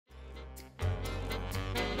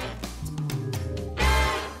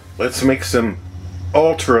let's make some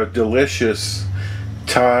ultra delicious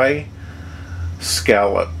Thai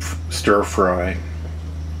scallop stir fry.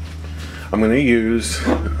 I'm going to use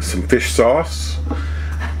some fish sauce,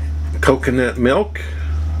 coconut milk,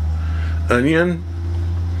 onion,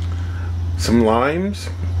 some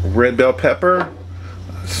limes, red bell pepper,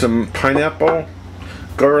 some pineapple,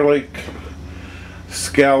 garlic,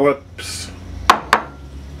 scallops,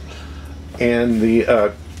 and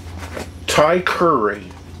the Thai curry.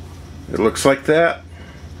 It looks like that.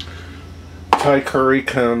 Thai curry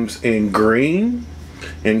comes in green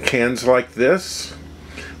in cans like this.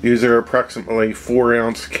 These are approximately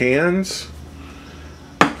 4-ounce cans,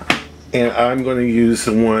 and I'm going to use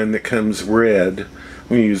the one that comes red. I'm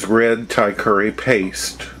going to use red Thai curry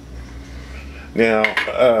paste. Now,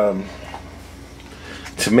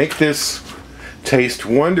 to make this taste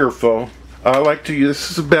wonderful, I like to use,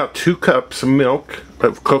 this is about 2 cups of milk,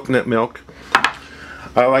 of coconut milk.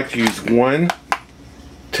 I like to use 1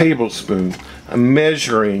 tablespoon, a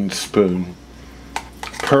measuring spoon,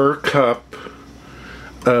 per cup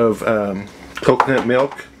of coconut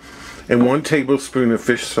milk, and 1 tablespoon of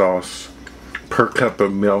fish sauce per cup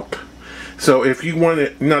of milk. So if you want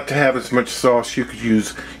it not to have as much sauce, you could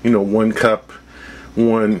use, 1 cup,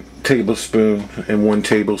 1 tablespoon, and 1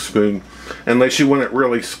 tablespoon. Unless you want it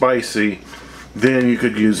really spicy, then you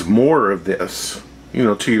could use more of this,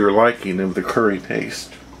 to your liking of the curry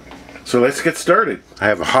paste. So let's get started. I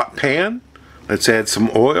have a hot pan. Let's add some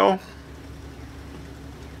oil.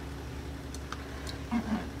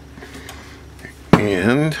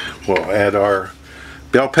 And we'll add our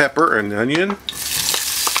bell pepper and onion.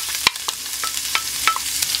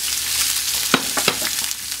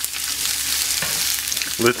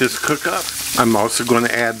 Let this cook up. I'm also going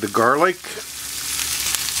to add the garlic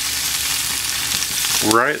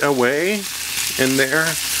right away in there.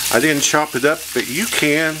 I didn't chop it up, but you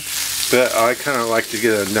can. But I kind of like to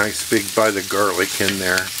get a nice big bite of garlic in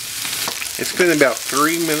there. It's been about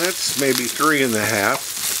 3 minutes, maybe 3.5.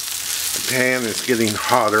 The pan is getting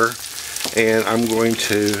hotter, and I'm going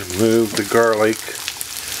to move the garlic.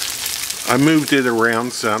 I moved it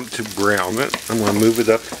around some to brown it. I'm going to move it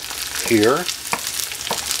up here.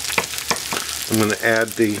 I'm going to add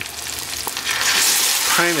the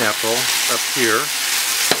pineapple up here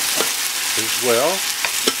as well.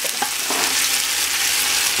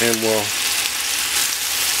 And we'll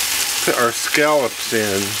put our scallops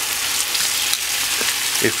in.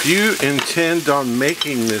 If you intend on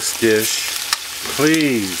making this dish,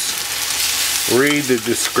 please read the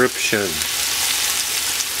description.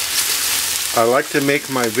 I like to make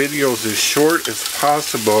my videos as short as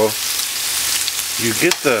possible. You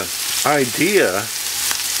get the idea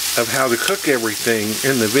of how to cook everything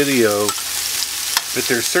in the video, but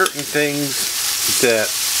there's certain things that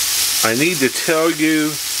I need to tell you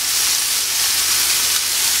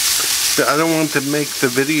that I don't want to make the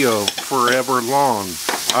video forever long.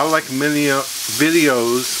 I like many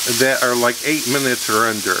videos that are like 8 minutes or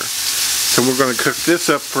under. So we're going to cook this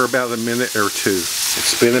up for about 1 minute or 2.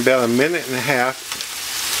 It's been about 1.5 minutes.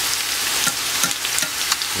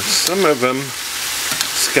 Some of them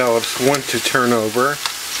scallops want to turn over.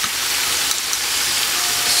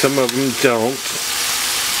 Some of them don't.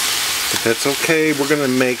 But that's okay, we're going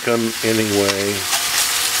to make them anyway.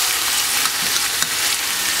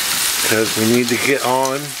 Because we need to get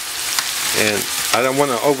on, and I don't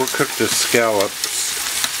want to overcook the scallops.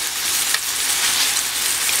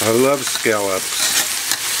 I love scallops.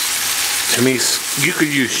 To me, you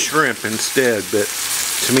could use shrimp instead, but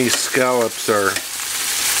to me scallops are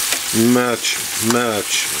much,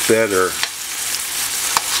 much better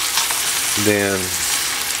than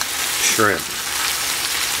shrimp.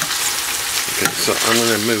 Okay, so I'm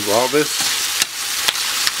going to move all this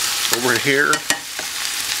over here.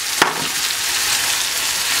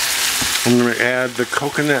 I'm going to add the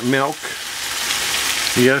coconut milk.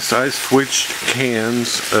 Yes, I switched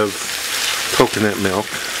cans of coconut milk.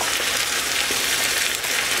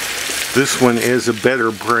 This one is a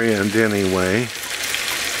better brand anyway.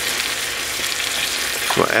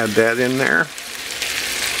 So add that in there.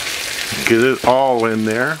 Get it all in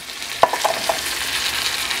there.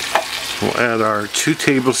 We'll add our 2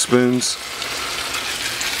 tablespoons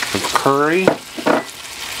of curry.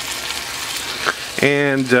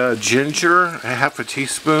 And ginger, a half a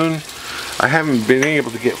teaspoon. I haven't been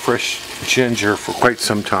able to get fresh ginger for quite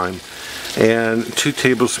some time. And 2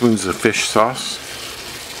 tablespoons of fish sauce.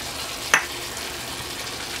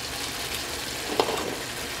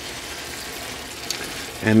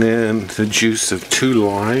 And then the juice of 2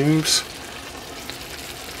 limes.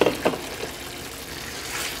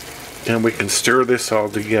 And we can stir this all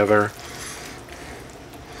together.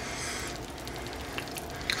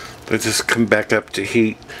 Let's just come back up to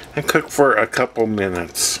heat and cook for a couple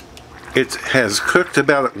minutes. It has cooked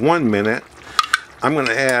about 1 minute. I'm going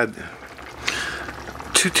to add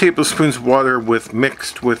 2 tablespoons of water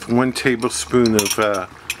mixed with 1 tablespoon of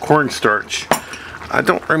cornstarch. I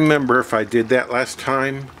don't remember if I did that last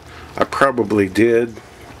time. I probably did.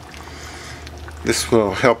 This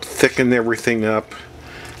will help thicken everything up,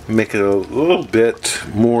 make it a little bit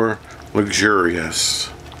more luxurious.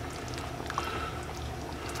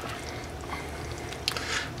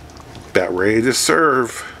 About ready to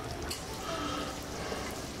serve.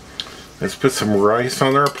 Let's put some rice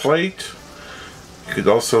on our plate. You could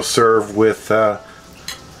also serve with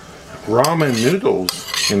ramen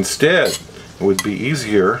noodles instead. It would be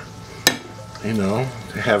easier, you know,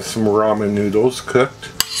 to have some ramen noodles cooked.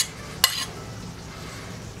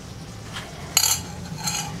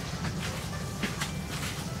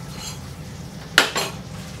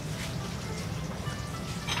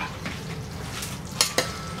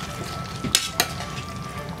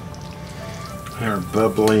 Our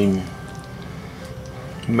bubbling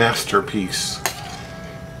masterpiece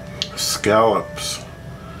scallops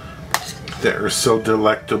that are so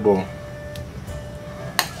delectable.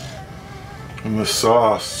 And the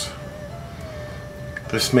sauce.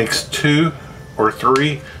 This makes 2 or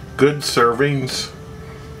 3 good servings.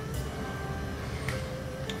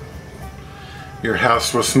 Your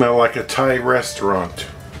house will smell like a Thai restaurant.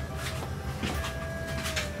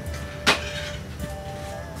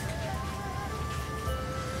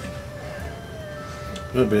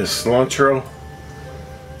 A little bit of cilantro.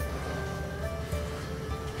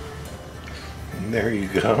 And there you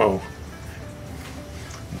go.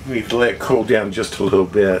 We let it cool down just a little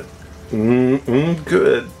bit.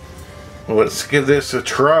 Good. Well, let's give this a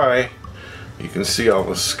try. You can see all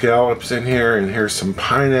the scallops in here, and here's some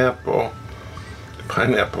pineapple.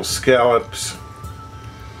 Pineapple scallops.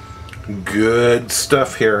 Good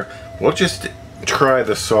stuff here. We'll just try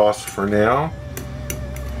the sauce for now.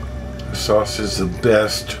 The sauce is the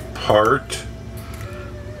best part.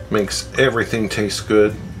 Makes everything taste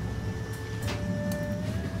good.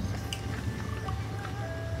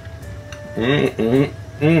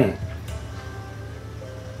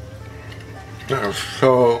 That's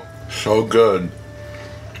so good.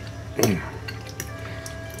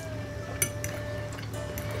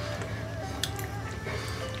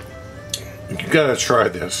 You gotta try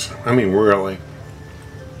this. I mean, really.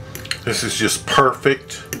 This is just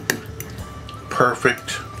perfect.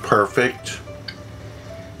 Perfect.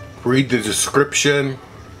 Read the description.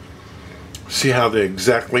 See how they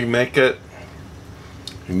exactly make it.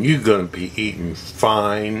 And you're gonna be eating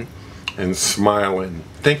fine and smiling.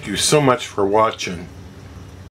 Thank you so much for watching.